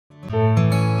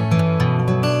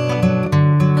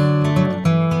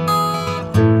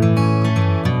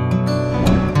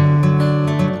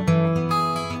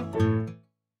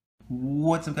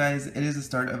What's up guys, it is the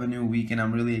start of a new week and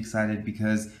I'm really excited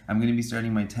because I'm going to be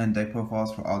starting my 10 deck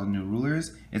profiles for all the new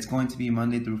rulers. It's going to be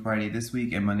Monday through Friday this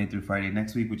week and Monday through Friday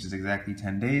next week, which is exactly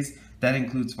 10 days. That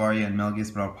includes Varia and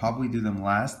Melgus, but I'll probably do them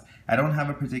last. I don't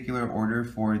have a particular order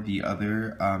for the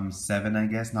other 7, I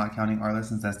guess, not counting Arla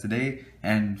since that's today,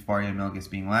 and Varia and Melgus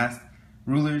being last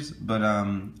rulers. But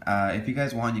if you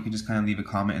guys want, you can just kind of leave a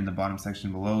comment in the bottom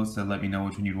section below to let me know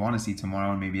which one you'd want to see tomorrow,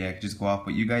 and maybe I could just go off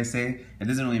what you guys say. It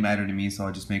doesn't really matter to me, so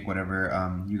I'll just make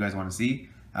whatever you guys want to see.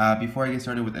 Before I get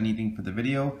started with anything for the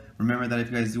video, remember that if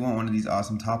you guys do want one of these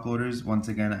awesome top loaders, once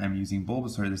again I'm using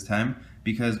Bulbasaur this time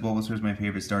because Bulbasaur is my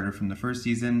favorite starter from the first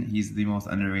season. He's the most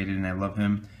underrated and I love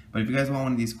him. But if you guys want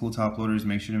one of these cool top loaders,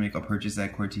 make sure to make a purchase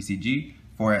at CoreTCG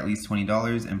for at least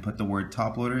 $20 and put the word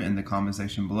top loader in the comment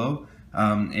section below.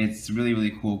 It's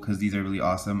really cool because these are really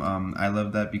awesome. I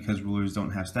love that because rulers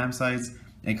don't have stamp size.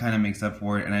 It kind of makes up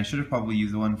for it, and I should have probably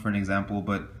used one for an example,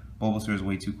 but Bulbasaur is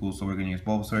way too cool, so we're going to use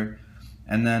Bulbasaur.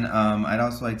 And then I'd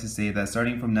also like to say that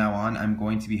starting from now on, I'm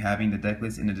going to be having the deck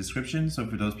list in the description. So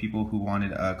for those people who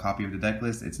wanted a copy of the deck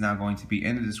list, it's now going to be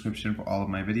in the description for all of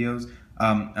my videos.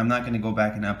 I'm not going to go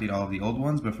back and update all of the old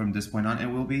ones, but from this point on it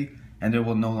will be. And there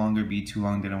will no longer be two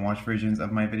long didn't watch versions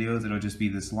of my videos. It'll just be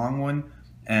this long one,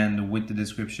 and with the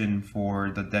description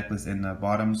for the deck list in the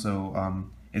bottom. So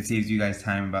it saves you guys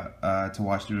time about to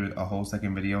watch through a whole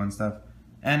second video and stuff.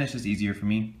 And it's just easier for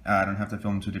me. I don't have to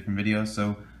film 2 different videos,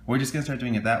 so we're just gonna start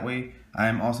doing it that way.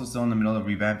 I'm also still in the middle of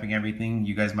revamping everything.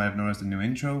 You guys might have noticed a new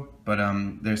intro, but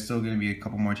there's still gonna be a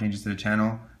couple more changes to the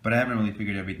channel, but I haven't really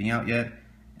figured everything out yet.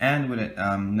 And with it,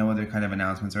 no other kind of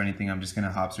announcements or anything, I'm just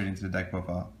gonna hop straight into the deck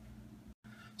profile.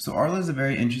 So Arla is a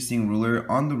very interesting ruler.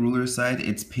 On the ruler side,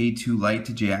 it's pay 2 light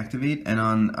to J-activate, and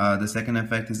on the second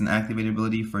effect is an activated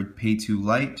ability for pay 2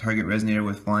 light. Target Resonator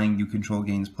with flying you control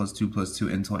gains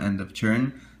 +2/+2 until end of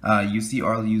turn. You see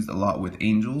Arla used a lot with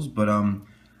angels, but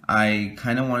I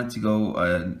kind of wanted to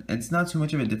go, it's not too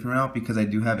much of a different route because I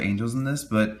do have angels in this,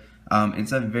 but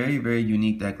it's a very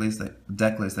unique deck list,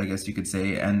 I guess you could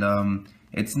say, and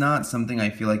it's not something I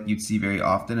feel like you'd see very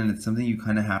often, and it's something you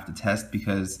kind of have to test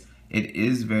because it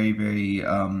is very,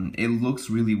 it looks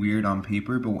really weird on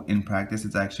paper, but in practice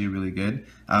it's actually really good.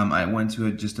 I went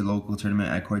to just a local tournament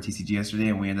at CoreTCG yesterday,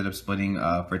 and we ended up splitting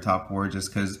for top 4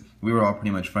 just because we were all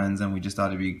pretty much friends, and we just thought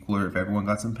it'd be cooler if everyone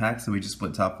got some packs, so we just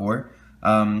split top 4.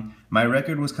 My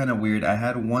record was kind of weird. I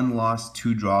had 1 loss,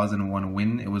 2 draws, and 1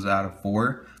 win. It was out of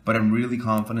 4, but I'm really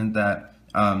confident that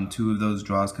 2 of those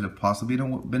draws could have possibly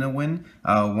been a win.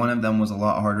 One of them was a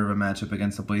lot harder of a matchup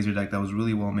against a Blazer deck that was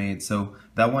really well made, so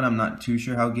that one I'm not too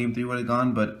sure how game 3 would have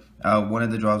gone, but one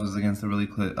of the draws was against a really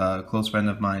close friend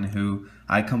of mine who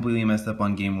I completely messed up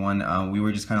on game 1. We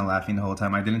were just kind of laughing the whole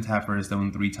time. I didn't tap for a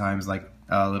stone 3 times, like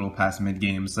a little past mid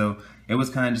game, so it was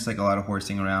kind of just like a lot of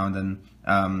horsing around, and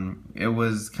it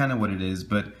was kind of what it is.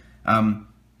 But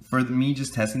for me,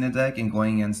 just testing the deck and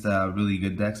going against really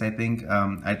good decks, I think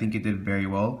it did very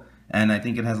well, and I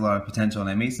think it has a lot of potential, and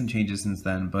I made some changes since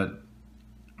then. But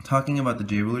talking about the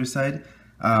J-Ruler side,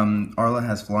 Arla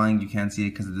has flying. You can't see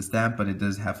it because of the stamp, but it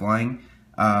does have flying.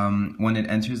 When it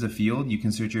enters the field, you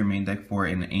can search your main deck for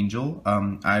an angel.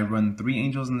 I run 3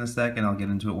 angels in this deck, and I'll get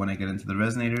into it when I get into the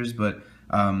Resonators, but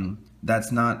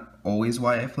that's not always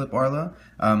why I flip Arla.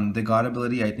 The God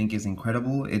ability I think is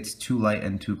incredible. It's 2 light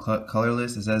and 2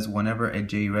 colorless. It says whenever a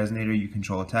J Resonator you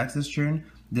control attacks this turn,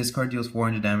 this card deals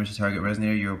 400 damage to target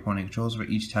Resonator your opponent controls for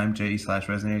each time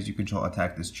J/Resonators you control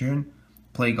attack this turn.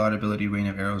 Play God ability Rain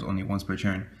of Arrows only once per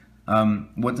turn.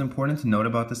 What's important to note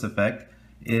about this effect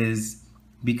is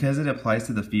because it applies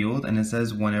to the field and it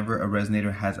says whenever a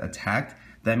Resonator has attacked,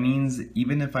 that means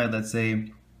even if I, let's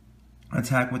say,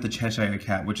 attack with the Cheshire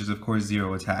cat, which is of course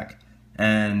 0 attack,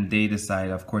 and they decide,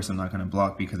 of course I'm not going to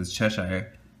block because it's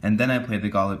Cheshire, and then I play the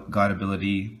God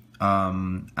ability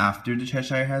after the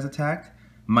Cheshire has attacked,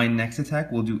 my next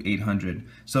attack will do 800.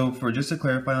 So for just to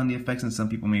clarify on the effects, and some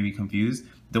people may be confused,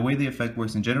 the way the effect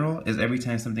works in general is every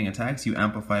time something attacks, you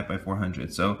amplify it by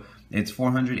 400. So it's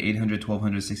 400, 800,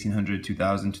 1200, 1600,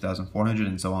 2000, 2400,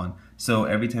 and so on. So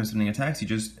every time something attacks, you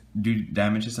just do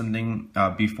damage to something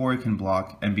before it can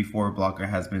block and before a blocker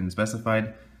has been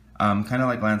specified, kind of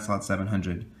like Lancelot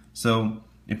 700. So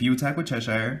if you attack with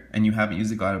Cheshire and you haven't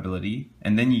used the God ability,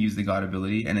 and then you use the God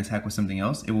ability and attack with something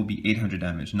else, it will be 800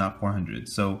 damage, not 400.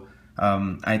 So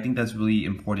I think that's really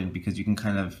important because you can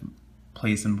kind of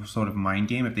play some sort of mind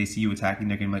game. If they see you attacking,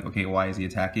 they're gonna be like, okay, why is he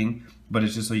attacking? But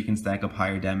it's just so you can stack up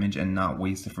higher damage and not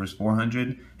waste the first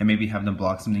 400 and maybe have them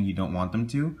block something you don't want them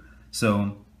to.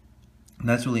 So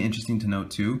that's really interesting to note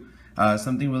too.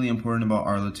 Something really important about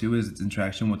Arla too is its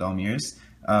interaction with Almerius.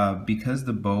 because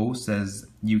the bow says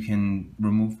you can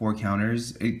remove 4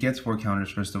 counters, it gets 4 counters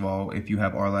first of all if you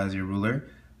have Arla as your ruler,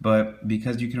 but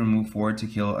because you can remove 4 to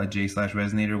kill a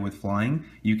J/Resonator with flying,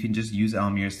 you can just use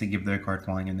Almerius to give their card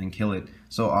flying and then kill it.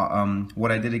 So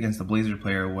what I did against the Blazer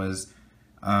player was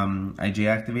I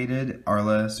J-activated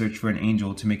Arla, search for an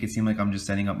angel to make it seem like I'm just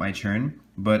setting up my churn,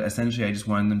 but essentially I just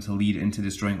wanted them to lead into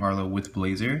destroying Arla with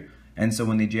Blazer. And so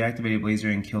when they J-activated Blazer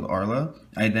and killed Arla,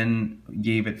 I then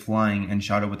gave it flying and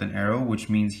shot it with an arrow, which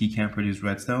means he can't produce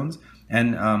redstones.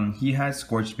 And he has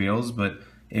Scorched Bales, but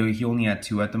he only had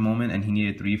 2 at the moment, and he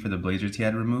needed 3 for the Blazers he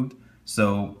had removed.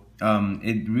 So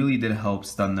it really did help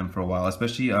stun them for a while,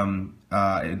 especially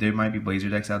there might be Blazer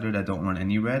decks out there that don't run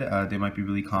any red. They might be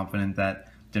really confident that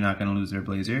they're not going to lose their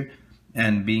Blazer.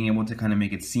 And being able to kind of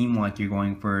make it seem like you're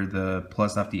going for the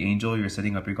plus off the Angel, you're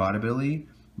setting up your God ability,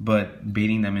 but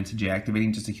baiting them into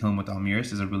J-activating just to kill him with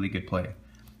Almerius is a really good play.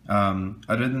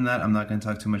 Other than that, I'm not going to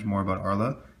talk too much more about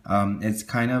Arla. It's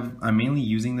kind of, I'm mainly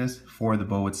using this for the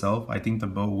bow itself. I think the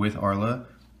bow with Arla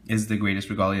is the greatest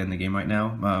Regalia in the game right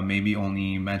now, maybe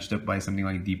only matched up by something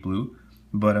like Deep Blue,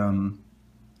 but I'm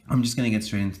just going to get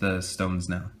straight into the stones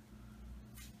now.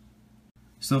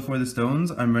 So for the stones,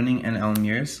 I'm running an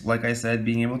Almerius. Like I said,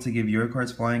 being able to give your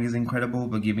cards flying is incredible,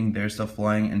 but giving their stuff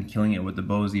flying and killing it with the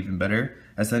bow is even better.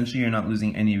 Essentially, you're not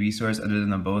losing any resource other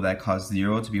than a bow that costs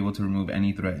 0 to be able to remove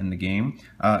any threat in the game,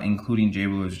 including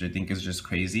J-Rulers, which I think is just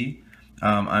crazy.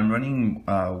 I'm running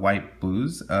white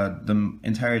blues. The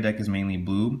entire deck is mainly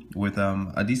blue with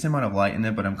a decent amount of light in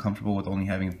it, but I'm comfortable with only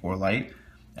having 4 light.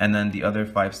 And then the other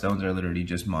 5 stones are literally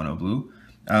just mono blue.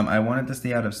 I wanted to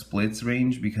stay out of splits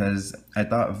range because I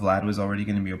thought Vlad was already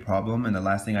going to be a problem, and the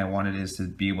last thing I wanted is to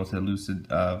be able to lucid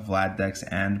Vlad decks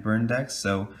and burn decks.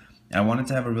 So I wanted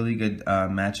to have a really good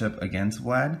matchup against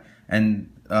Vlad, and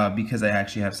because I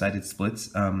actually have sided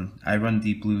splits, I run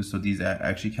deep blue, so these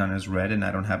actually count as red, and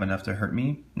I don't have enough to hurt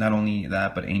me. Not only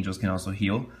that, but angels can also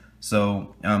heal.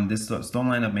 So this stone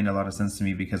lineup made a lot of sense to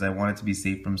me because I wanted to be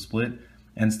safe from split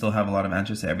and still have a lot of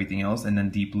answers to everything else, and then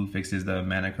deep blue fixes the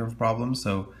mana curve problem.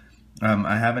 So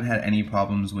I haven't had any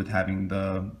problems with having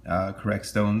the correct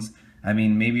stones. I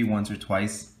mean, maybe once or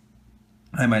twice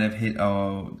I might have hit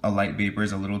a light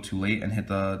vapors a little too late and hit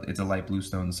it's a light blue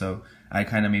stone. So I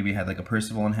kind of maybe had like a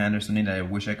Perceval in hand or something that I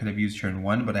wish I could have used turn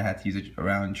 1, but I had to use it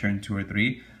around turn 2 or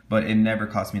 3. But it never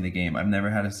cost me the game. I've never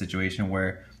had a situation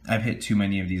where I've hit too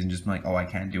many of these and just been like, oh, I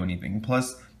can't do anything.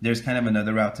 Plus, there's kind of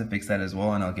another route to fix that as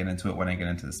well, and I'll get into it when I get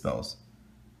into the spells.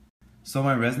 So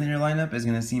my Resonator lineup is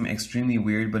going to seem extremely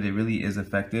weird, but it really is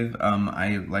effective.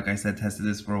 Like I said, tested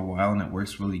this for a while and it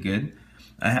works really good.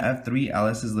 I have 3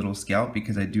 Alice's Little Scout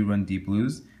because I do run deep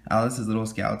blues. Alice's Little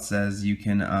Scout says you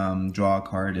can draw a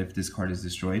card if this card is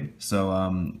destroyed. So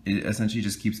it essentially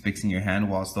just keeps fixing your hand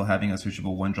while still having a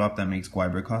searchable 1-drop that makes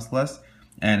Gwiber cost less,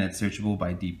 and it's searchable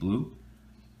by deep blue.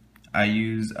 I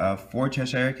use 4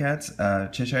 Cheshire Cats.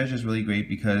 Cheshire is just really great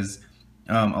because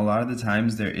a lot of the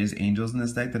times there is angels in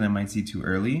this deck that I might see too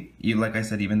early. Like I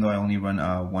said, even though I only run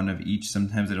 1 of each,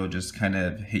 sometimes it'll just kind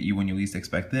of hit you when you least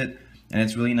expect it. And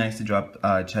it's really nice to drop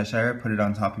Cheshire, put it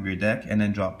on top of your deck, and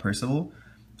then drop Perceval.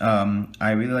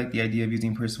 I really like the idea of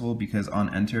using Perceval because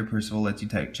on enter, Perceval lets you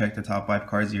check the top 5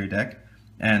 cards of your deck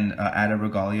and add a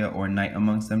Regalia or Knight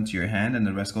amongst them to your hand, and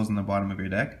the rest goes on the bottom of your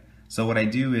deck. So what I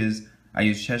do is I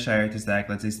use Cheshire to stack,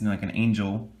 let's say, something like an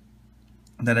angel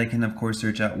that I can, of course,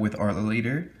 search out with Arla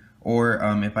later. Or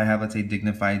if I have, let's say,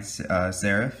 Dignified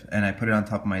Seraph, and I put it on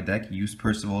top of my deck, use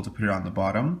Perceval to put it on the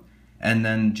bottom, and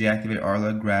then J-activate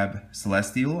Arla, grab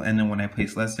Celestial, and then when I play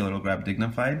Celestial, it'll grab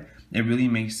Dignified. It really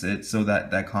makes it so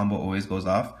that that combo always goes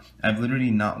off. I've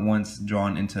literally not once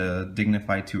drawn into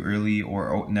Dignified too early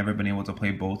or never been able to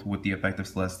play both with the effect of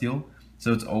Celestial.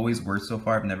 So it's always worked so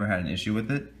far. I've never had an issue with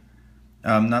it.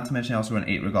 Not to mention I also run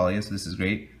 8 Regalia, so this is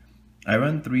great. I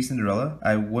run 3 Cinderella.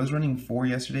 I was running 4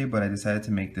 yesterday, but I decided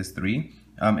to make this 3.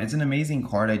 It's an amazing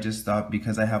card. I just thought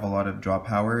because I have a lot of draw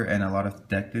power and a lot of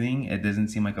deck thinning, it doesn't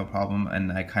seem like a problem,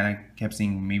 and I kind of kept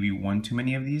seeing maybe 1 too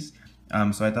many of these.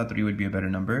 So I thought 3 would be a better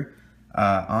number.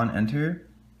 On enter,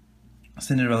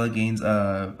 Cinderella gains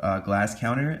a glass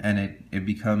counter, and it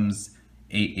becomes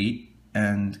 8/8,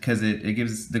 and because it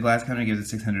gives the glass counter gives it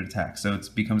 600 attack, so it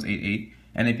becomes 8/8.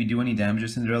 And if you do any damage to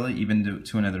Cinderella, even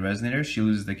to another Resonator, she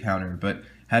loses the counter. But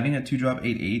having a 2-drop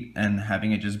 8/8 and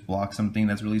having it just block something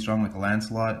that's really strong like a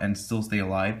Lancelot and still stay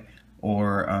alive,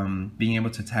 or being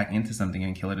able to attack into something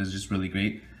and kill it is just really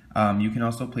great. You can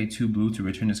also play 2 blue to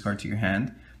return this card to your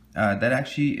hand. That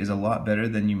actually is a lot better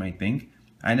than you might think.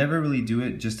 I never really do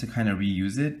it just to kind of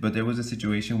reuse it, but there was a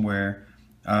situation where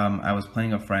I was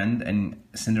playing a friend and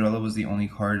Cinderella was the only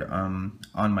card on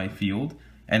my field.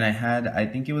 and I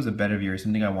think it was a Bedivere or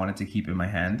something I wanted to keep in my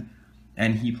hand,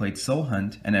 and he played Soul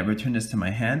Hunt, and I returned this to my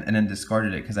hand and then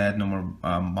discarded it because I had no more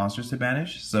monsters to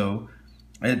banish. So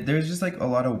there's just like a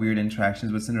lot of weird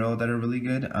interactions with Cinderella that are really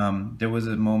good. There was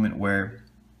a moment where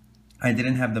I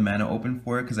didn't have the mana open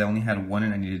for it because I only had 1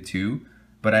 and I needed 2,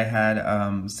 but I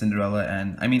had Cinderella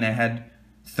and, I mean, I had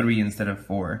 3 instead of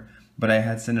 4, but I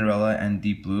had Cinderella and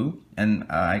Deep Blue, and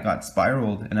I got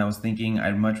spiraled, and I was thinking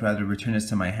I'd much rather return this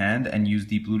to my hand and use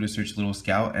Deep Blue to search Little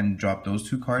Scout and drop those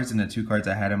 2 cards than the 2 cards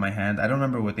I had in my hand. I don't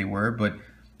remember what they were, but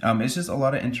it's just a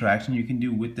lot of interaction you can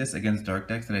do with this against dark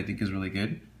decks that I think is really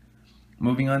good.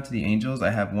 Moving on to the Angels, I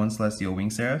have 1 Celestial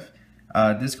Wing Seraph.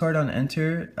 This card on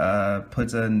enter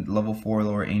puts a level 4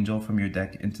 lower angel from your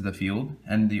deck into the field,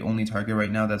 and the only target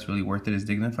right now that's really worth it is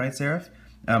Dignified Seraph.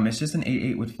 It's just an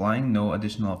 8/8 with flying, no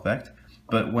additional effect,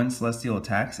 but when Celestial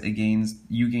attacks,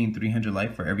 you gain 300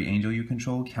 life for every angel you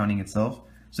control, counting itself.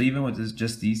 So even with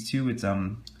just these two, it's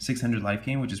 600 life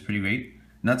gain, which is pretty great.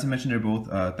 Not to mention they're both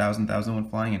 1,000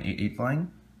 with flying and 8/8 flying.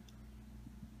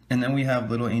 And then we have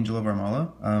Little Angel of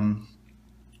Armalla.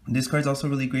 This card's also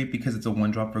really great because it's a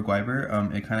 1-drop for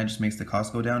Gwiber. It kind of just makes the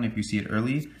cost go down if you see it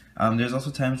early. There's also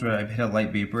times where I've hit a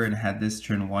Light Vapor and had this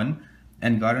turn 1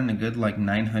 and gotten a good like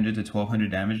 900 to 1,200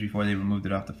 damage before they removed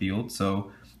it off the field.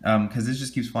 So, because this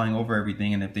just keeps flying over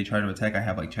everything, and if they try to attack, I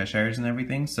have like Cheshires and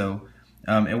everything. So,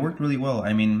 it worked really well.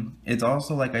 I mean, it's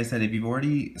also, like I said, if you've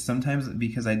already, sometimes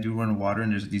because I do run water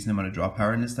and there's a decent amount of draw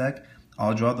power in this deck,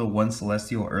 I'll draw the 1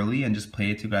 Celestial early and just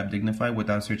play it to grab Dignify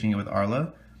without searching it with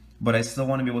Arla. But I still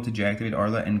want to be able to J-activate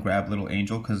Arla and grab Little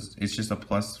Angel because it's just a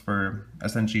plus for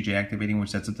essentially J-activating,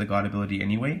 which sets up the God ability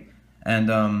anyway. And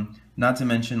not to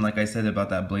mention, like I said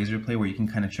about that Blazer play where you can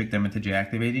kind of trick them into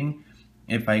J-activating.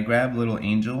 If I grab Little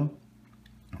Angel,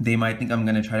 they might think I'm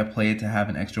going to try to play it to have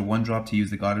an extra 1-drop to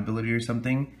use the God ability or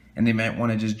something. And they might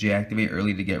want to just J-activate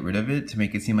early to get rid of it, to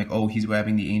make it seem like, oh, he's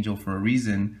grabbing the Angel for a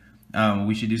reason.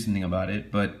 We should do something about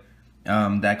it. But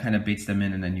that kind of baits them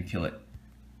in and then you kill it.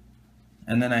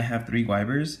 And then I have 3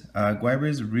 Gwibers. Gwiber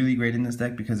is really great in this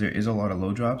deck because there is a lot of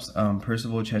low drops.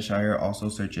 Perceval, Cheshire also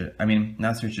search it. I mean,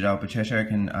 not search it out, but Cheshire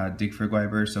can dig for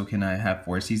Gwiber, so can I have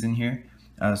Foresees in here.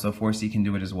 So Foresee can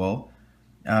do it as well.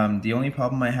 The only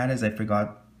problem I had is I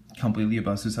forgot completely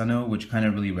about Susano, which kind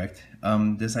of really wrecked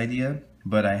this idea.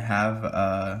 But I have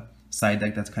a side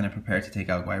deck that's kind of prepared to take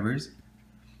out Gwibers.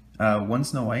 1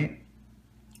 Snow White.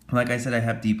 Like I said, I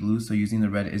have Deep Blue, so using the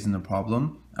red isn't a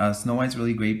problem. Snow White's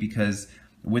really great because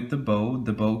with the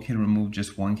bow can remove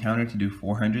just 1 counter to do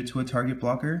 400 to a target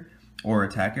blocker or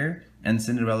attacker, and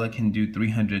Cinderella can do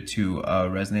 300 to a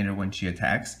Resonator when she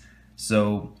attacks.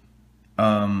 So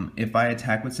if I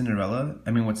attack with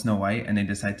with Snow White, and they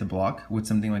decide to block with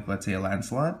something like, let's say, a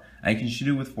Lancelot, I can shoot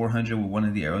it with 400 with one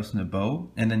of the arrows from the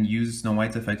bow, and then use Snow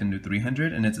White's effect and do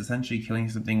 300, and it's essentially killing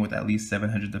something with at least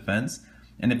 700 defense.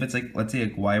 And if it's like, let's say, a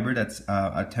Gwiber that's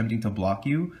attempting to block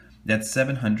you, that's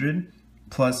 700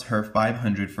 plus her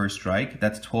 500 first strike,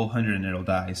 that's 1,200 and it'll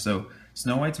die. So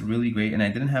Snow White's really great, and I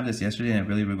didn't have this yesterday and I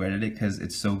really regretted it because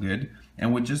it's so good.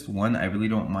 And with just 1, I really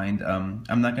don't mind. I'm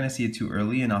not going to see it too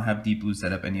early, and I'll have Deep Blue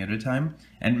set up any other time.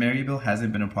 And Maribel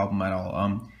hasn't been a problem at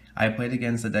all. I played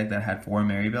against a deck that had 4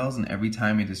 Maribels, and every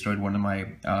time it destroyed one of my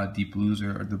Deep Blues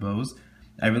or the bows,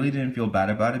 I really didn't feel bad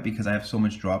about it because I have so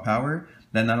much draw power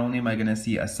that not only am I going to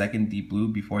see a second Deep Blue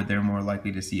before they're more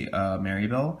likely to see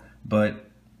Maribel,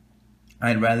 but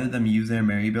I'd rather them use their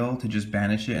Maribel to just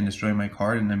banish it and destroy my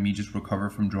card, and then me just recover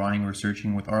from drawing or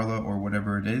searching with Arla or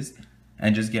whatever it is,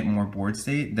 and just get more board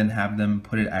state, than have them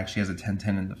put it actually as a 10-10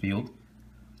 in the field.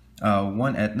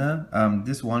 1 Etna.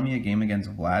 This won me a game against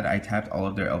Vlad. I tapped all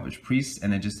of their Elvish Priests,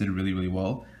 and it just did really, really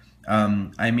well.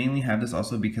 I mainly have this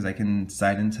also because I can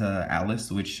side into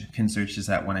Alice, which can search this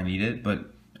out when I need it,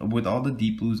 but with all the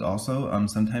Deep Blues also,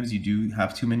 sometimes you do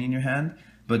have too many in your hand,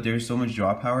 but there's so much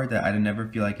draw power that I never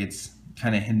feel like it's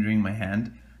kind of hindering my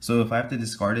hand. So if I have to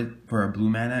discard it for a blue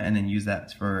mana and then use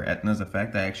that for Etna's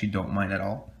effect, I actually don't mind at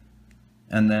all.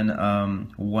 And then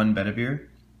 1 Bedivere.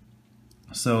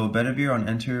 So Bedivere on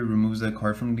enter removes a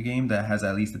card from the game that has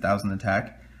at least 1,000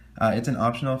 attack. It's an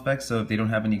optional effect, so if they don't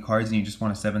have any cards and you just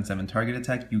want a 7/7 target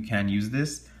attack, you can use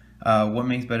this. What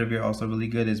makes Bedivere also really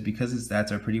good is because its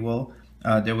stats are pretty well.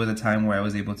 There was a time where I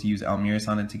was able to use Almerius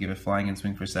on it to give it flying and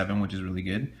swing for 7, which is really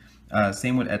good.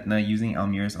 Same with Etna. Using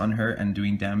Almerius on her and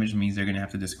doing damage means they're going to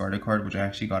have to discard a card, which I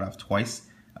actually got off twice.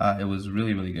 It was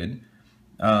really, really good.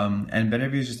 And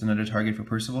Bedivere is just another target for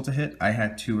Perceval to hit. I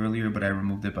had 2 earlier, but I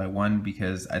removed it by 1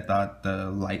 because I thought the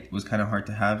light was kind of hard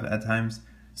to have at times.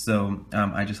 So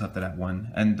I just left it at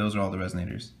 1, and those are all the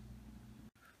Resonators.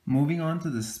 Moving on to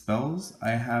the spells,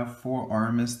 I have for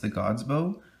Artemis the God's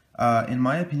Bow. In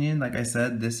my opinion, like I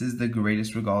said, this is the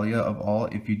greatest regalia of all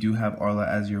if you do have Arla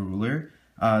as your ruler.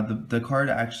 The card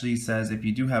actually says if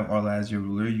you do have Arla as your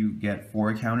ruler, you get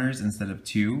 4 counters instead of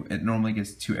 2. It normally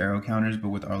gets 2 arrow counters, but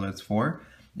with Arla it's 4.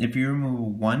 If you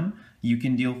remove 1, you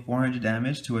can deal 400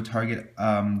 damage to a target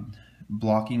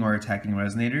blocking or attacking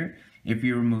Resonator. If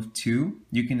you remove 2,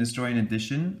 you can destroy an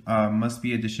addition, must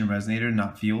be addition Resonator,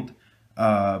 not field,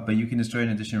 but you can destroy an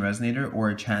addition Resonator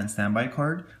or a chance standby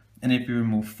card. And if you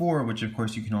remove 4, which of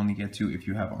course you can only get 2 if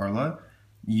you have Arla,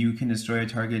 you can destroy a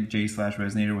target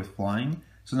J/Resonator with flying.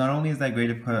 So not only is that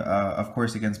great, of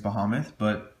course, against Bahamut,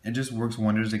 but it just works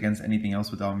wonders against anything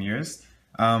else with Almerius.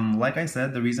 Like I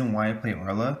said, the reason why I play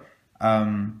Arla,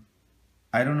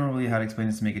 I don't know really how to explain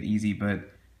this to make it easy, but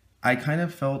I kind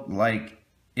of felt like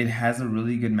it has a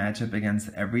really good matchup against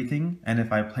everything, and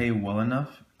if I play well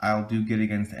enough, I'll do good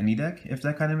against any deck, if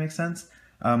that kind of makes sense.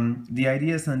 The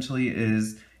idea essentially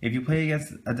is, if you play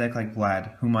against a deck like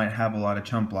Vlad, who might have a lot of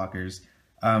chump blockers,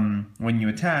 when you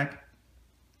attack,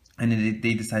 and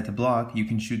they decide to block, you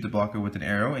can shoot the blocker with an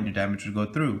arrow and your damage will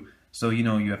go through. So, you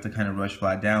know, you have to kind of rush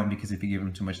Vlad down, because if you give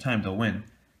them too much time, they'll win.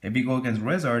 If you go against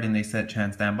Rezard and they set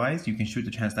chance standbys, you can shoot the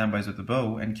chance standbys with the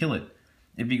bow and kill it.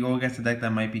 If you go against a deck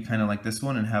that might be kind of like this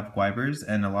one and have Gwibers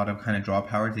and a lot of kind of draw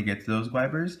power to get to those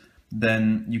Gwibers,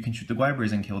 then you can shoot the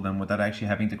Gwibers and kill them without actually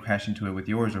having to crash into it with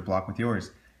yours or block with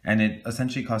yours. And it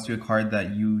essentially costs you a card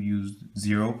that you used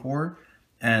 0 for,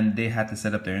 and they had to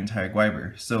set up their entire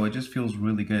Gwiber. So it just feels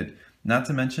really good. Not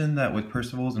to mention that with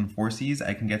Percevals and Foresees,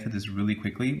 I can get to this really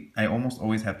quickly. I almost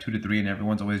always have 2 to 3 and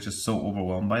everyone's always just so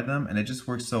overwhelmed by them, and it just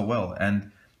works so well.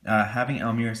 And having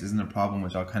Almerius isn't a problem,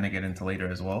 which I'll kind of get into later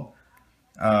as well.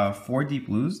 4 Deep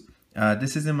Blues.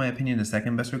 This is, in my opinion, the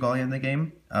second best regalia in the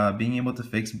game. Being able to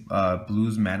fix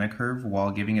Blue's mana curve while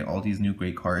giving it all these new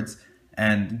great cards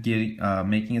and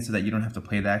making it so that you don't have to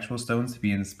play the actual stones to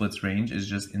be in splits range is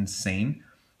just insane.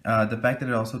 The fact that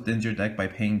it also thins your deck by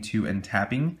paying 2 and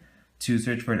tapping to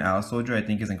search for an Alice Soldier, I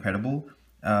think is incredible.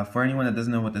 For anyone that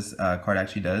doesn't know what this card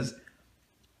actually does,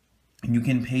 you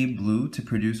can pay blue to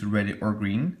produce red or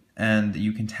green, and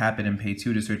you can tap it and pay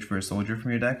 2 to search for a soldier from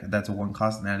your deck. That's a 1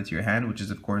 cost and add it to your hand, which is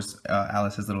of course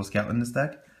Alice's little scout in this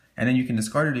deck. And then you can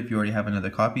discard it if you already have another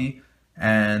copy,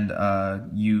 and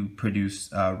you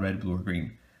produce red, blue, or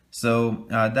green. So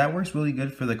that works really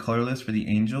good for the colorless for the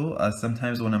Angel.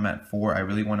 Sometimes when I'm at 4, I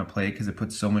really want to play it because it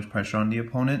puts so much pressure on the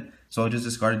opponent. So I'll just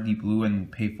discard a Deep Blue and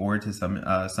pay 4 to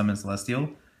summon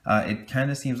Celestial. It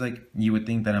kind of seems like you would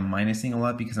think that I'm minusing a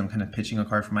lot because I'm kind of pitching a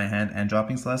card from my hand and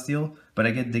dropping Celestial, but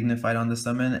I get Dignified on the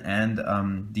summon,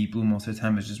 and Deep Blue most of the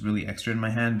time is just really extra in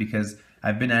my hand because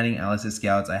I've been adding Alice's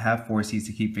Scouts. I have Foresees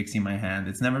to keep fixing my hand.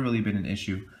 It's never really been an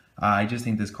issue. I just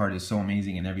think this card is so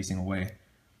amazing in every single way.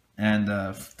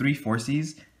 And 3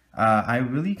 Foresees. I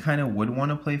really kind of would want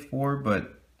to play 4,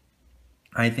 but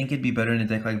I think it'd be better in a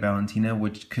deck like Valentina,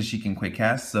 because she can quick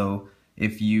cast. So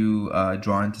if you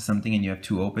draw into something and you have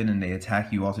 2 open and they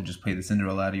attack, you also just play the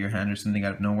Cinderella out of your hand or something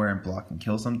out of nowhere and block and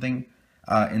kill something.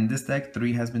 In this deck,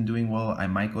 3 has been doing well. I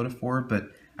might go to 4, but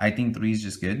I think 3 is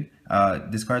just good.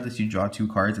 This card lets you draw 2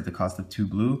 cards at the cost of 2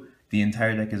 blue. The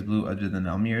entire deck is blue other than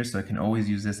Almerius, so I can always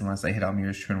use this unless I hit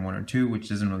Almerius turn 1 or 2, which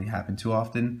doesn't really happen too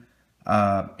often.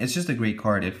 It's just a great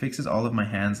card. It fixes all of my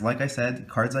hands. Like I said,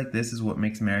 cards like this is what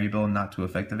makes Maribel not too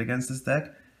effective against this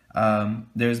deck.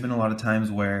 There's been a lot of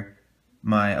times where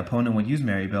my opponent would use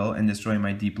Maribel and destroy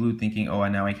my Deep Blue thinking, oh,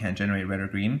 now I can't generate red or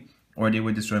green. Or they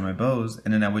would destroy my bows,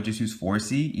 and then I would just use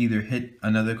Foresee, either hit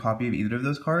another copy of either of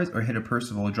those cards, or hit a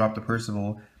Perceval, drop the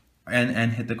Perceval,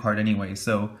 and hit the card anyway.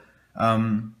 So,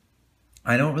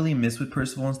 I don't really miss with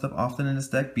Perceval and stuff often in this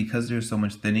deck because there's so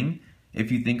much thinning.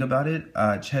 If you think about it,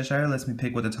 Cheshire lets me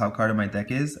pick what the top card of my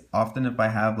deck is. Often if I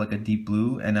have like a Deep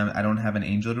Blue and I don't have an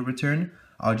Angel to return,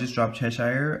 I'll just drop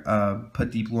Cheshire,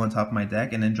 put Deep Blue on top of my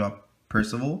deck, and then drop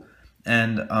Perceval.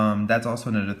 And that's also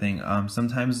another thing.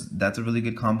 Sometimes that's a really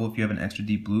good combo if you have an extra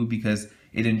Deep Blue, because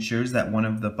it ensures that one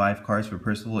of the 5 cards for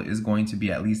Perceval is going to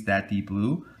be at least that Deep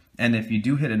Blue. And if you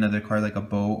do hit another card like a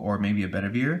Bow or maybe a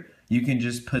Bedivere, you can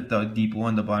just put the Deep Blue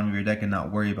on the bottom of your deck and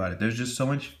not worry about it. There's just so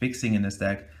much fixing in this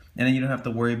deck, and then you don't have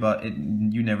to worry about it,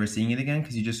 you never seeing it again,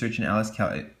 because you just search an Alice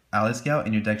Scout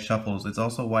and your deck shuffles. It's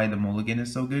also why the Mulligan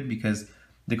is so good, because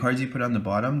the cards you put on the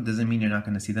bottom doesn't mean you're not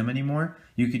going to see them anymore.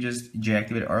 You could just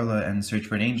deactivate Arla and search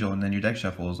for an Angel and then your deck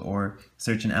shuffles, or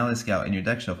search an Alice Scout and your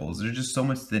deck shuffles. There's just so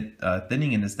much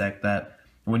thinning in this deck that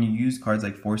when you use cards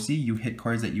like Foresee, you hit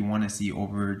cards that you want to see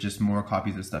over just more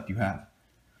copies of stuff you have.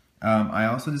 I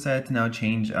also decided to now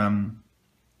change.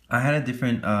 I had a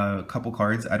different couple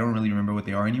cards. I don't really remember what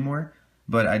they are anymore,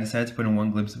 but I decided to put in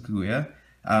 1 Glimpse of Kaguya.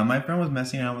 My friend was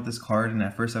messing around with this card, and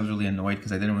at first I was really annoyed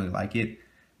because I didn't really like it.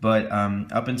 But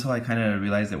up until I kind of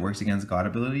realized it works against God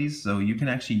abilities, so you can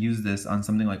actually use this on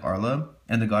something like Arla,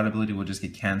 and the God ability will just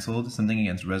get cancelled. Something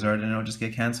against Resonators, and it'll just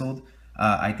get cancelled.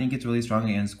 I think it's really strong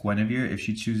against Gwiber if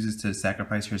she chooses to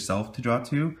sacrifice herself to draw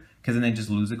 2, because then they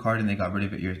just lose a card and they got rid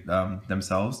of it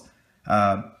themselves.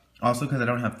 Also, because I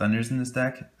don't have Thunders in this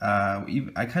deck,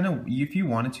 I kind of, if you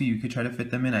wanted to, you could try to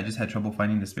fit them in. I just had trouble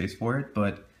finding the space for it,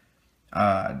 but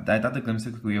I thought the Glimpse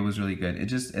of Kaguya was really good.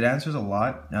 It answers a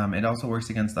lot. It also works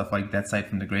against stuff like Death Sight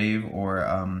from the Grave,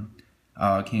 or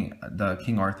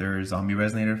King Arthur Zombie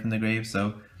Resonator from the Grave.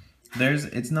 So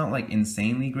it's not like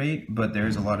insanely great, but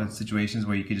there's a lot of situations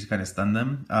where you could just kind of stun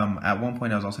them. At one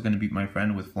point I was also going to beat my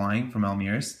friend with Flying from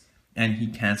Almerius, and he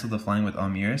canceled the Flying with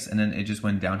Almerius, and then it just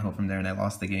went downhill from there and I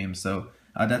lost the game. So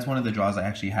that's one of the draws I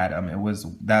actually had.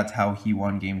 That's how he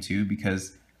won game 2,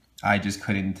 because I just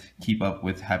couldn't keep up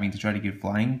with having to try to get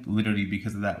Flying, literally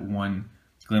because of that one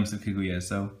Glimpse of Kaguya.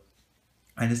 So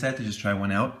I decided to just try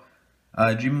one out.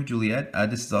 Dream of Juliet,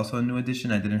 this is also a new edition.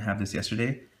 I didn't have this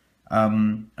yesterday.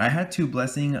 I had 2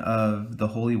 Blessing of the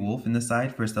Holy Wolf in the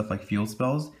side for stuff like field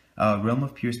spells. Realm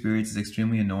of Pure Spirits is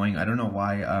extremely annoying. I don't know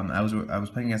why. I was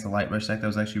playing against a Light Rush deck that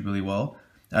was actually really well.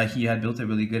 He had built it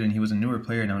really good, and he was a newer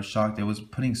player, and I was shocked. It was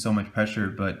putting so much pressure,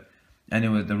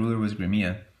 the ruler was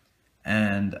Grimia.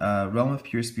 And Realm of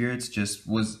Pure Spirits just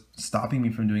was stopping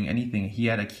me from doing anything. He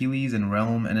had Achilles and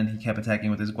Realm, and then he kept attacking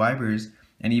with his Gwibers,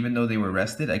 and even though they were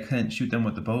rested, I couldn't shoot them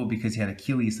with the bow because he had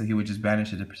Achilles, so he would just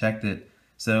banish it to protect it.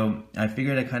 So I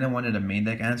figured I kind of wanted a main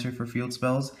deck answer for field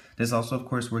spells. This also, of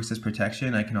course, works as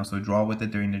protection. I can also draw with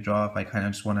it during the draw if I kind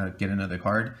of just want to get another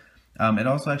card. It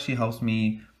also actually helps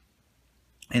me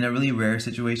in a really rare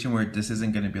situation where this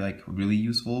isn't going to be like really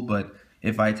useful, but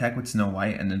if I attack with Snow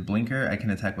White and then blink her, I can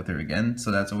attack with her again,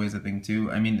 so that's always a thing too.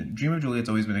 I mean, Dream of Juliet's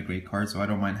always been a great card, so I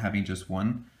don't mind having just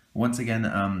one. Once again,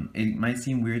 it might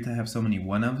seem weird to have so many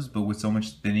one-ofs, but with so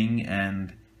much thinning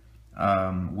and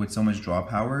with so much draw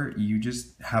power, you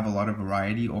just have a lot of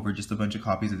variety over just a bunch of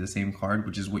copies of the same card,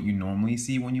 which is what you normally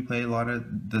see when you play a lot of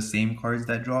the same cards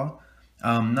that draw.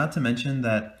 Not to mention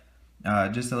that,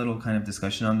 just a little kind of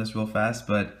discussion on this real fast,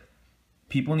 but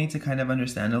people need to kind of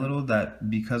understand a little that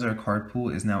because our card pool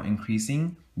is now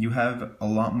increasing, you have a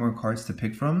lot more cards to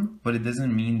pick from, but it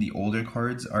doesn't mean the older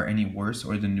cards are any worse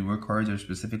or the newer cards are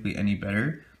specifically any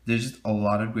better. There's just a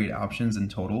lot of great options in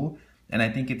total, and I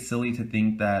think it's silly to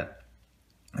think that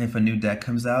if a new deck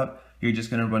comes out, you're just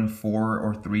going to run 4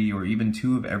 or 3 or even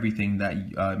 2 of everything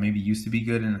that maybe used to be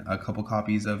good and a couple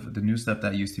copies of the new stuff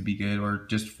that used to be good, or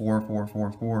just 4, 4,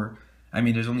 4, 4. I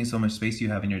mean, there's only so much space you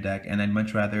have in your deck, and I'd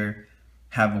much rather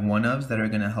have one-ofs that are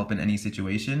going to help in any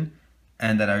situation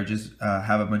and that are just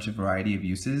have a bunch of variety of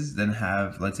uses than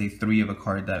have, let's say, 3 of a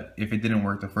card that if it didn't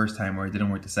work the first time or it didn't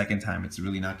work the second time, it's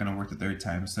really not going to work the third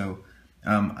time. So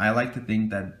I like to think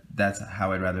that that's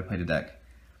how I'd rather play the deck.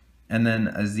 And then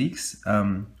a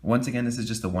Xeex, once again, this is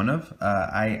just a one-of.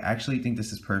 I actually think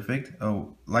this is perfect.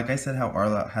 Oh, like I said, how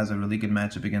Arla has a really good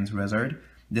matchup against Resard.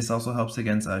 This also helps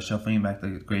against shuffling back the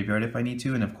graveyard if I need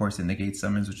to, and of course it negates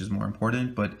summons, which is more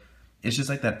important, but it's just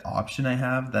like that option I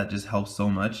have that just helps so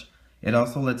much. It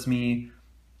also lets me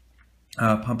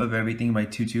pump up everything by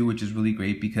 2/2, which is really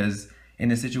great because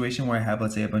in a situation where I have,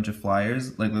 let's say, a bunch of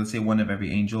flyers, like let's say 1 of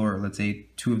every angel, or let's say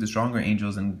 2 of the stronger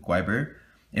angels in Gwiber,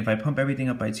 if I pump everything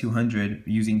up by 200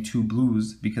 using 2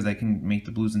 blues, because I can make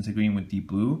the blues into green with deep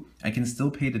blue, I can still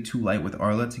pay the 2 light with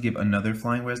Arla to give another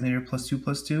flying resonator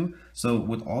 +2/+2. So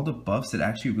with all the buffs, it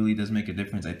actually really does make a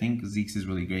difference. I think Xeex is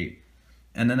really great.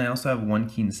 And then I also have 1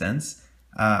 Keen Sense.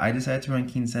 I decided to run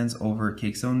Keen Sense over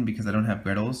Cake Zone because I don't have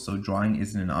Grettles, so drawing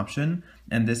isn't an option.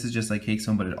 And this is just like Cake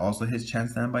Zone, but it also hits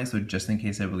Chance Standby, so just in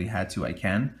case I really had to, I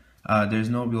can. There's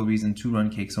no real reason to run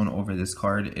Cake Zone over this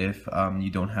card if you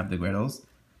don't have the Grettles.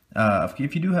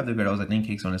 If you do have the Grettles, I think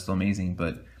Cake Zone is still amazing,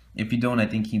 but if you don't, I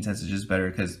think Keen Sense is just better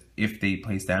because if they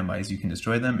play standbys, you can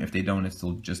destroy them. If they don't, it's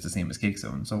still just the same as Cake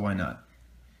Zone, so why not?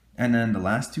 And then the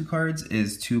last 2 cards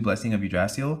is 2 Blessing of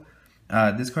Yggdrasil.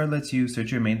 This card lets you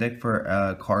search your main deck for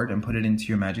a card and put it into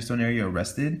your Magic Stone area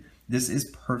rested. This is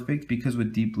perfect because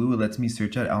with Deep Blue, it lets me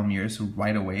search out Almerius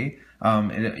right away.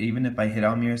 Even if I hit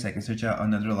Almerius, I can search out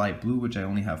another Light Blue, which I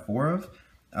only have 4 of.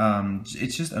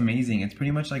 It's just amazing. It's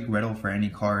pretty much like Gretel for any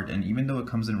card, and even though it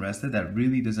comes in rested, that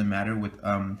really doesn't matter with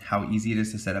how easy it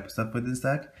is to set up stuff with this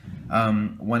deck.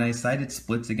 When I sided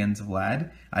splits against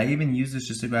Vlad, I even used this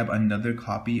just to grab another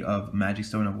copy of Magic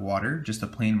Stone of Water, just a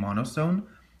plain Mono Stone.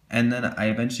 And then I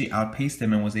eventually outpaced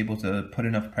him and was able to put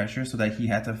enough pressure so that he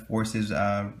had to force his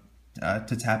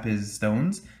to tap his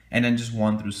stones, and then just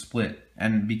won through split.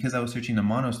 and because I was searching the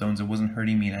mono stones, it wasn't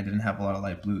hurting me and I didn't have a lot of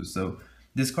light blues. So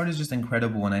this card is just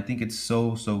incredible, and I think it's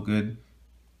so good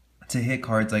to hit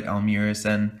cards like Almerius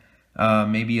and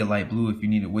maybe a light blue if you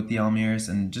need it with the Almerius,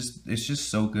 and it's just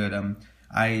so good.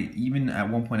 I even at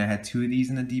one point I had 2 of these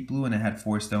in the deep blue and I had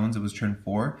 4 stones. It was turn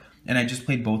 4 and I just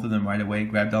played both of them right away,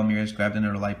 grabbed Almerius, grabbed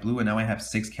another light blue, and now I have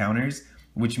 6 counters,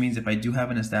 which means if I do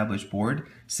have an established board,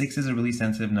 6 is a really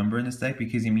sensitive number in this deck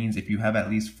because it means if you have at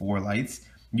least 4 lights,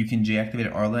 you can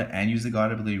deactivate Arla and use the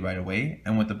God ability right away.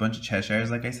 And with a bunch of Cheshires,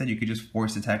 like I said, you could just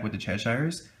force attack with the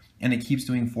Cheshires and it keeps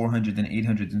doing 400 and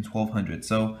 800 and 1200.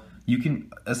 So you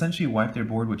can essentially wipe their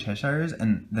board with Cheshires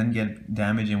and then get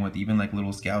damage in with even like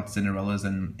little scouts, Cinderellas,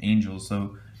 and angels.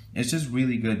 So it's just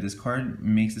really good. This card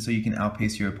makes it so you can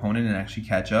outpace your opponent and actually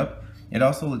catch up. It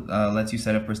also lets you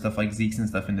set up for stuff like Xeex and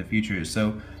stuff in the future.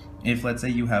 So if let's say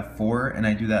you have 4 and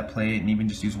I do that play and even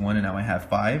just use 1 and now I have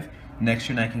 5, next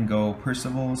turn I can go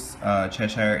Perceval's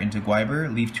Cheshire into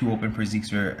Gwiber, leave 2 open for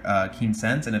Xeex or Keen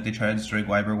Sense, and if they try to destroy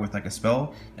Gwiber with like a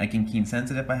spell, I can Keen Sense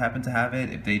it if I happen to have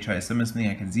it. If they try to summon something,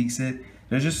 I can Xeex it.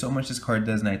 There's just so much this card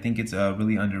does, and I think it's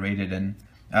really underrated, and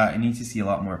it needs to see a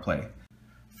lot more play.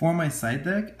 For my side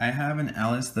deck, I have an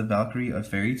Alice the Valkyrie of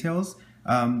Fairy Tales.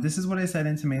 This is what I set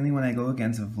into mainly when I go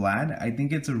against Vlad. I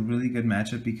think it's a really good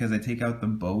matchup because I take out the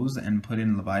bows and put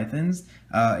in Leviathans.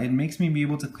 It makes me be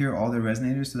able to clear all their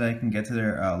Resonators so that I can get to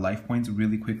their life points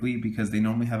really quickly because they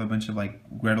normally have a bunch of like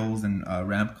Grettles and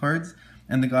ramp cards.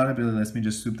 And the God ability lets me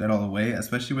just swoop that all away,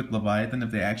 especially with Leviathan if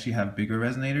they actually have bigger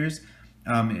Resonators.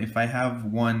 If I have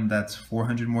one that's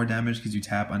 400 more damage because you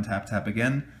tap, untap, tap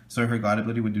again, so her God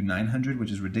ability would do 900,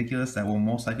 which is ridiculous. That will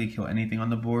most likely kill anything on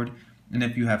the board. And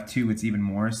if you have 2, it's even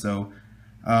more. So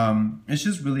it's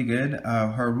just really good.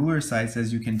 Her ruler side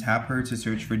says you can tap her to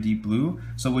search for deep blue.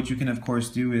 So what you can of course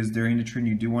do is during the turn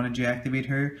you do want to J-activate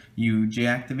her. You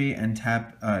J-activate and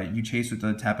tap. You chase with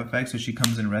the tap effect, so she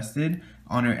comes in rested.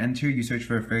 On her enter, you search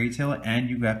for a fairy tale and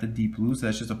you grab the deep blue. So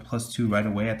that's just a +2 right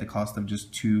away at the cost of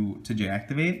just 2 to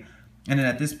J-activate. And then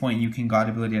at this point you can God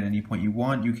ability at any point you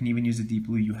want. You can even use the deep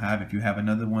blue you have if you have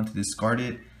another one to discard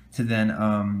it, to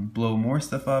then blow more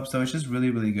stuff up. So it's just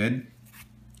really good.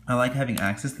 I like having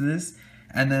access to this.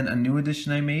 And then a new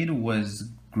addition I made was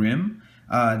Grim.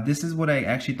 This is what I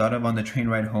actually thought of on the train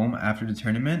ride home after the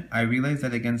tournament. I realized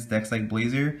that against decks like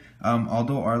Blazer,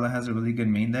 although Arla has a really good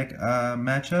main deck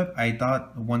matchup, I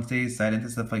thought once they side into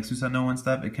stuff like Susanoo and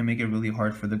stuff, it can make it really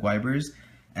hard for the Gwibers.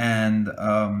 And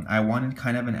I wanted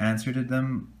kind of an answer to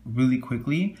them really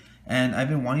quickly. And I've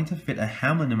been wanting to fit a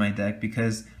Hamlin in my deck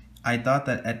because I thought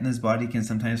that Etna's body can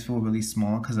sometimes feel really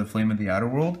small because of Flame of the Outer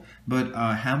World, but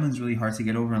Hamlin's really hard to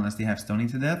get over unless they have Stoning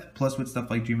to Death. Plus with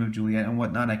stuff like Dream of Juliet and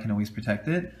whatnot, I can always protect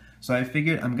it. So I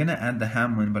figured I'm going to add the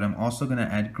Hamlin, but I'm also going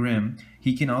to add Grim.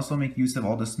 He can also make use of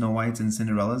all the Snow Whites and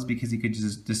Cinderellas because he could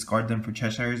just discard them for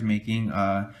Cheshires, making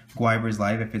Gwiber's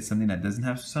live if it's something that doesn't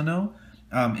have Susanoo.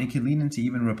 It could lead into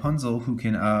even Rapunzel, who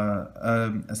can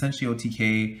essentially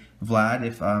OTK Vlad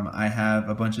if I have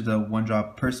a bunch of the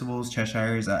 1-drop Percevals,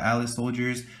 Cheshires, Alice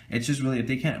Soldiers. It's just really, if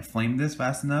they can't flame this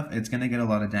fast enough, it's going to get a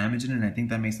lot of damage in it, and I think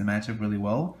that makes the matchup really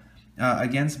well.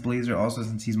 Against Blazer also,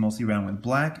 since he's mostly around with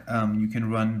black, you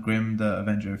can run Grim the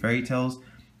Avenger of Fairy Tales.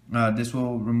 This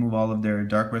will remove all of their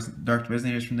dark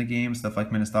Resonators from the game, stuff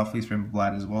like Mephistopheles from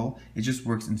Vlad as well. It just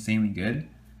works insanely good.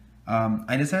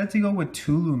 I decided to go with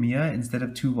 2 Lumia instead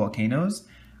of 2 Volcanoes.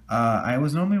 I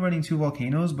was normally running 2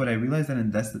 Volcanoes, but I realized that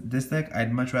in this deck,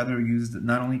 I'd much rather use,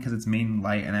 not only because it's main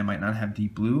light and I might not have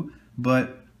deep blue,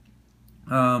 but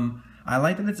I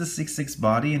like that it's a 6/6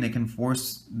 body and it can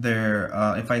force their,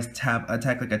 if I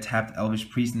attack like a tapped Elvish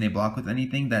Priest and they block with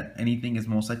anything, that anything is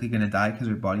most likely going to die because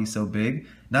their body's so big.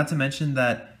 Not to mention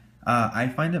that I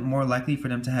find it more likely for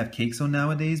them to have Cake Zone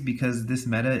nowadays because this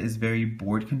meta is very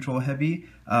board control heavy.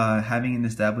 Having an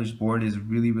established board is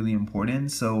really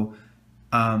important. So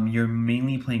you're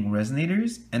mainly playing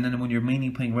Resonators, and then when you're mainly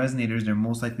playing Resonators, they're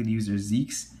most likely to use their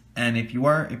Xeex. And if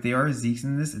they are Xeex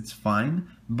in this, it's fine,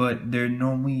 but their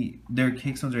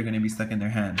Cake Zones are going to be stuck in their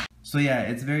hand. So yeah,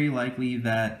 it's very likely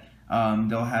that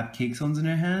they'll have Cake Zones in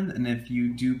their hand, and if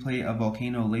you do play a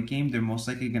Volcano late game, they're most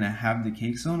likely going to have the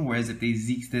Cake Zone, whereas if they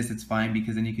Xeex this, it's fine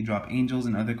because then you can drop Angels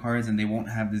and other cards and they won't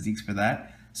have the Xeex for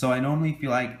that. So I normally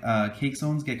feel like Cake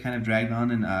Zones get kind of dragged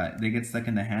on and they get stuck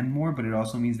in the hand more, but it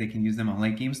also means they can use them on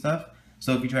late game stuff.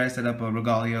 So if you try to set up a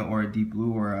Regalia or a Deep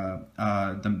Blue or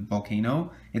the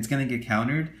Volcano, it's going to get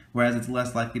countered, whereas it's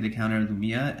less likely to counter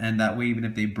Lumia, and that way even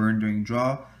if they burn during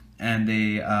draw, and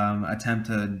they attempt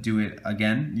to do it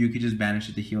again, you could just banish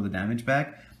it to heal the damage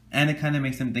back. And it kind of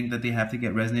makes them think that they have to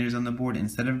get Resonators on the board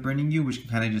instead of burning you, which can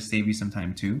kind of just save you some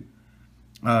time too.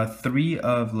 3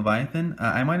 of Leviathan.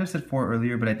 I might have said 4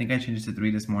 earlier, but I think I changed it to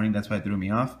 3 this morning. That's why it threw me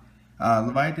off.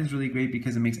 Leviathan's really great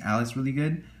because it makes Alice really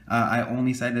good. I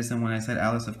only cite this, and when I said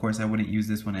Alice, of course, I wouldn't use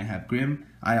this when I have Grim.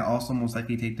 I also most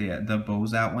likely take the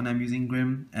bows out when I'm using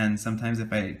Grim, and sometimes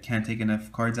if I can't take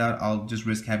enough cards out, I'll just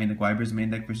risk having the Gwiber's main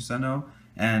deck versus Sunno,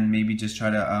 and maybe just try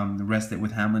to rest it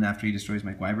with Hamlin after he destroys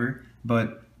my Gwiber.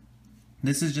 But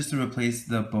this is just to replace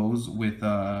the bows with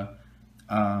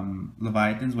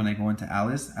Leviathans when I go into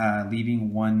Alice.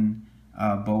 Leaving one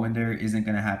bow in there isn't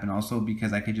going to happen also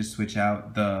because I could just switch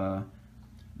out the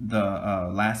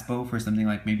last bow for something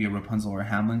like maybe a Rapunzel or a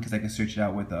Hamlin because I could switch it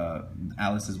out with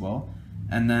Alice as well.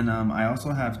 And then I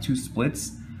also have 2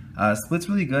 splits. Split's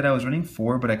really good. I was running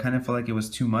 4, but I kind of felt like it was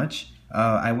too much.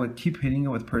 I would keep hitting it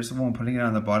with Perceval and putting it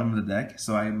on the bottom of the deck,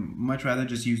 so I'd much rather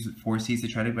just use Foresee to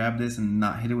try to grab this and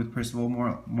not hit it with Perceval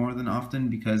more than often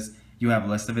because you have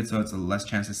less of it, so it's a less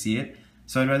chance to see it.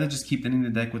 So I'd rather just keep thinning the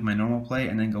deck with my normal play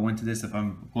and then go into this if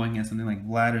I'm going against something like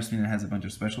Vlad or something that has a bunch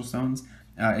of special stones.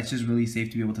 It's just really safe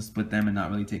to be able to split them and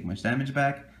not really take much damage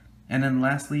back. And then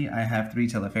lastly, I have 3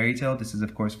 Telefairy Tale. This is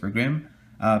of course for Grim.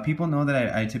 People know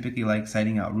that I typically like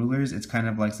citing out rulers. It's kind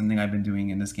of like something I've been doing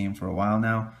in this game for a while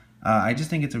now. I just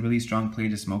think it's a really strong play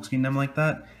to smokescreen them like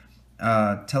that.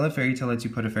 Telefairy Tale lets you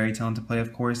put a fairy tale into play,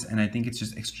 of course, and I think it's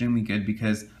just extremely good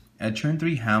because at turn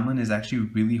 3 Hamlin is actually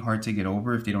really hard to get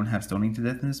over if they don't have Stoning to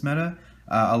Death in this meta.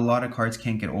 A lot of cards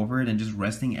can't get over it, and just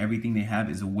resting everything they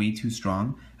have is way too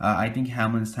strong. I think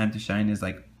Hamlin's time to shine is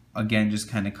like, again, just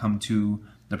kind of come to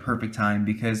the perfect time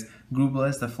because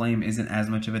Grubeless the Flame isn't as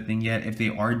much of a thing yet. If they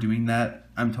are doing that,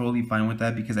 I'm totally fine with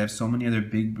that because I have so many other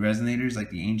big Resonators like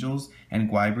the Angels and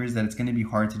Gwibers that it's going to be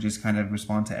hard to just kind of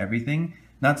respond to everything.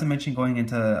 Not to mention going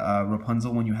into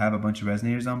Rapunzel when you have a bunch of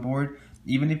Resonators on board.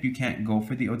 Even if you can't go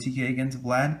for the OTK against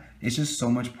Vlad, it's just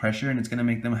so much pressure and it's going to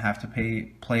make them have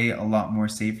to play a lot more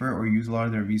safer or use a lot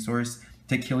of their resource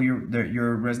to kill your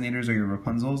Resonators or your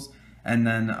Rapunzels and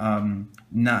then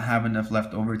not have enough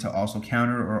left over to also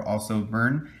counter or also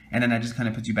burn, and then that just kind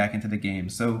of puts you back into the game.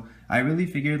 So I really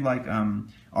figured like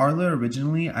Arla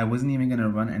originally, I wasn't even going to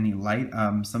run any light.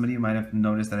 Somebody might have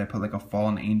noticed that I put like a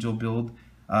Fallen Angel build.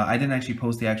 I didn't actually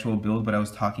post the actual build, but I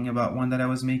was talking about one that I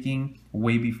was making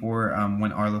way before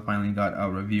when Arla finally got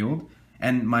revealed.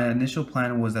 And my initial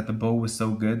plan was that the bow was so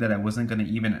good that I wasn't going to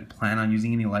even plan on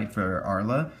using any light for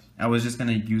Arla. I was just going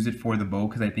to use it for the bow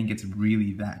because I think it's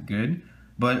really that good.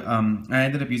 But I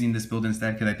ended up using this build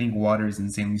instead because I think water is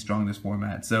insanely strong in this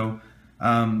format. So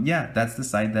yeah, that's the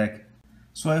side deck.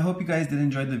 So I hope you guys did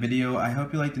enjoy the video. I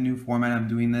hope you like the new format I'm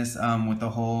doing this with the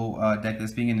whole deck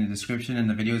list being in the description and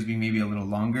the videos being maybe a little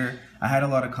longer. I had a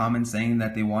lot of comments saying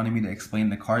that they wanted me to explain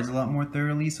the cards a lot more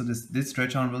thoroughly, so this did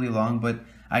stretch on really long, but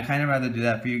I kind of rather do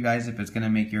that for you guys if it's going to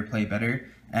make your play better.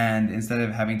 And instead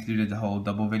of having to do the whole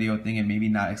double video thing and maybe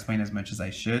not explain as much as I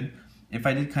should. If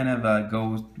I did kind of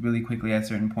go really quickly at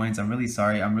certain points, I'm really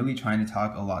sorry. I'm really trying to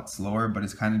talk a lot slower, but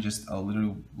it's kind of just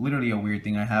literally a weird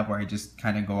thing I have where I just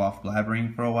kind of go off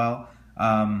blabbering for a while.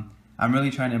 I'm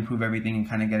really trying to improve everything and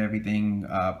kind of get everything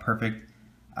perfect.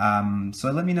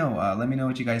 So let me know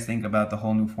what you guys think about the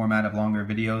whole new format of longer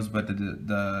videos, but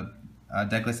the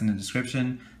deck list in the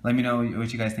description. Let me know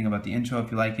what you guys think about the intro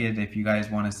if you like it. If you guys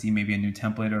want to see maybe a new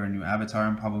template or a new avatar,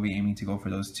 I'm probably aiming to go for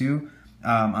those too.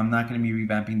 I'm not going to be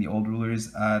revamping the old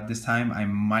rulers this time. I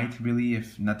might really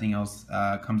if nothing else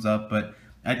comes up, but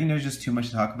I think there's just too much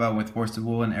to talk about with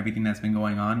Forcible and everything that's been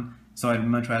going on. So I'd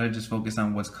much rather just focus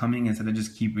on what's coming instead of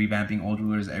just keep revamping old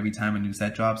rulers every time a new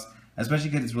set drops, especially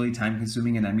because it's really time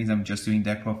consuming and that means I'm just doing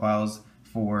deck profiles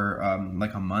for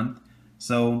like a month.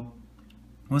 So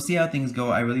we'll see how things go.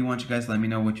 I really want you guys to let me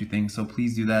know what you think, so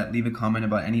please do that. Leave a comment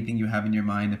about anything you have in your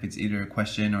mind, if it's either a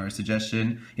question or a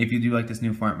suggestion. If you do like this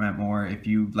new format more, if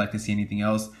you'd like to see anything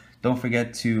else, don't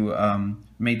forget to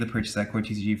make the purchase at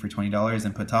CoreTCG for $20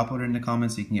 and put Toploader in the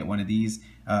comments so you can get one of these.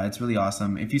 It's really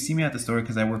awesome. If you see me at the store,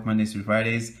 because I work Mondays through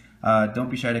Fridays, don't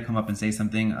be shy to come up and say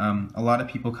something. A lot of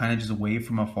people kind of just wave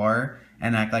from afar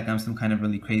and act like I'm some kind of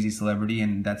really crazy celebrity,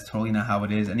 and that's totally not how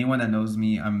it is. Anyone that knows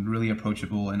me, I'm really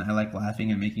approachable and I like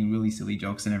laughing and making really silly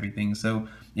jokes and everything. So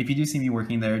if you do see me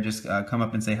working there, just come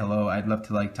up and say hello. I'd love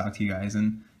to like talk to you guys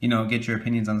and, you know, get your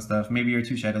opinions on stuff. Maybe you're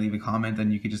too shy to leave a comment,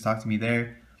 then you could just talk to me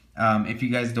there. If you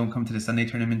guys don't come to the Sunday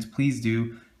tournaments, please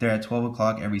do. They're at 12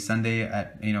 o'clock every Sunday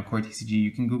at CoreTCG.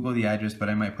 You can Google the address, but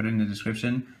I might put it in the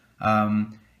description.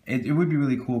 It would be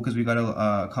really cool because we got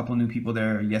a couple new people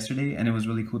there yesterday, and it was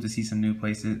really cool to see some new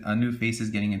faces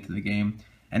getting into the game.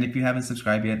 And if you haven't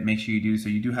subscribed yet, make sure you do, so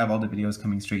you do have all the videos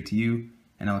coming straight to you,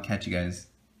 and I'll catch you guys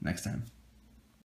next time.